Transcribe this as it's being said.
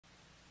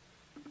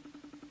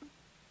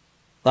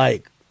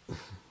Like,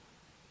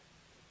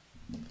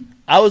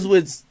 I was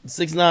with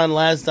 6ix9ine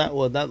last time.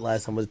 Well, not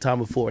last time, but the time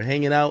before,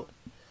 hanging out.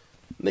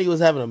 Nigga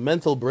was having a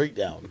mental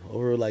breakdown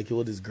over like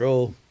what this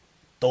girl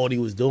thought he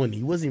was doing.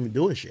 He wasn't even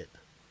doing shit.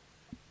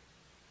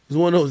 It was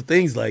one of those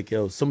things like,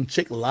 yo, some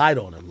chick lied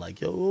on him. Like,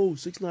 yo, oh,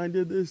 6ix9ine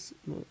did this.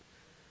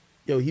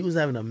 Yo, he was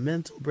having a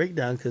mental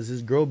breakdown because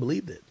his girl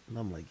believed it. And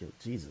I'm like, yo,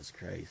 Jesus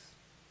Christ.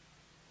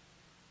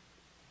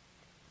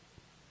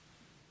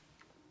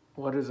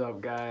 What is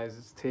up, guys?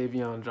 It's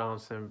Tavion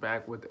Johnson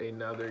back with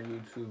another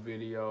YouTube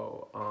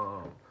video.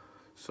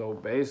 So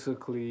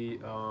basically,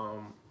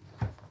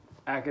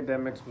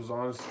 Academics was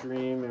on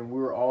stream and we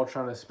were all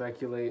trying to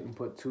speculate and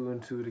put two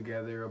and two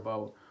together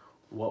about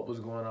what was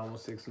going on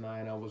with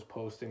 6ix9ine. I was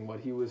posting what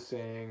he was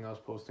saying. I was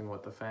posting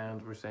what the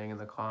fans were saying in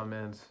the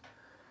comments.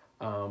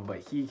 But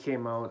he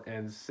came out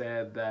and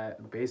said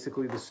that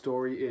basically the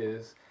story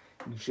is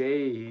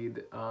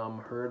Jade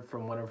heard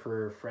from one of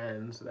her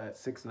friends that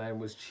 6ix9ine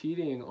was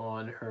cheating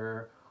on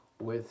her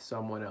with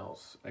someone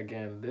else.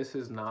 Again, this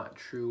is not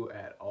true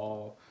at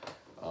all.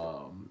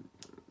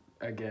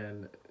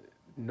 Again,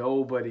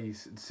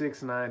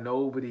 6ix9ine,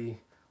 nobody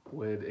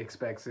would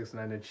expect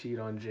 6ix9ine to cheat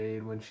on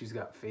Jade when she's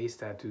got face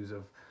tattoos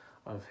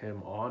of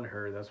him on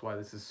her. That's why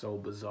this is so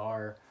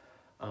bizarre.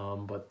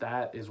 But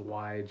that is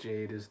why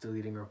Jade is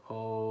deleting her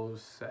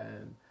posts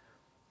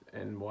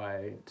and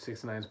why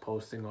 6ix9ine's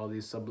posting all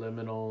these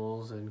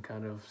subliminals and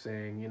kind of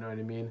saying, you know what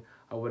I mean?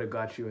 I would have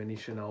got you any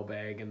Chanel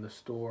bag in the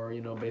store,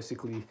 you know,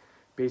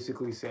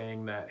 basically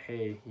saying that,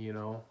 hey, you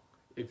know,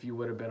 if you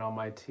would have been on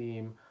my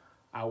team,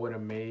 I would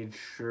have made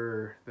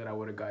sure that I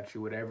would have got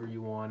you whatever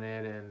you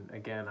wanted. And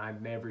again, I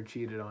never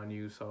cheated on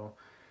you. So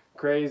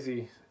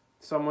crazy.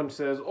 Someone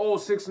says, oh,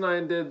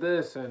 6ix9ine did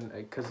this, and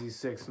because he's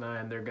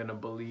 6ix9ine, they're gonna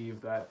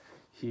believe that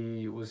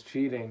he was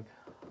cheating.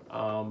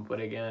 But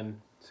again,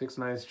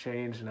 6ix9ine's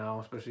changed now,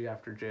 especially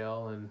after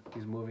jail, and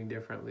he's moving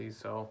differently.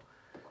 So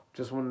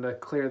just wanted to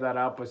clear that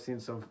up. I've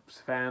seen some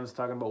fans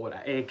talking about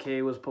what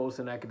AK was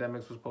posting,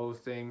 Academics was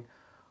posting.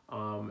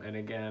 And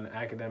again,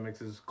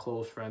 Academics is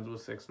close friends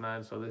with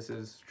 6ix9ine, so this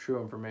is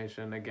true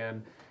information.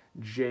 Again,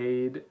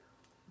 Jade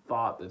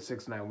thought that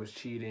 6ix9ine was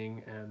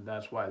cheating, and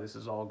that's why this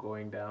is all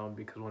going down,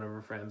 because one of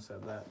her friends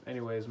said that.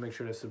 Anyways, make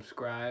sure to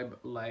subscribe,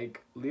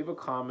 like, leave a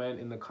comment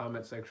in the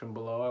comment section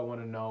below. I want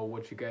to know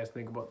what you guys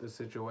think about this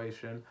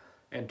situation,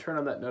 and turn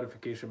on that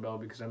notification bell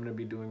because I'm going to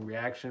be doing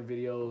reaction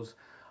videos.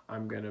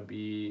 I'm going to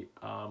be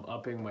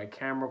upping my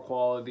camera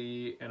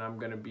quality, and I'm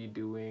going to be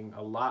doing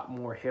a lot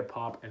more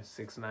hip-hop and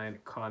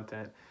 6ix9ine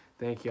content.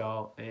 Thank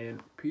y'all,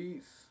 and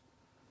peace.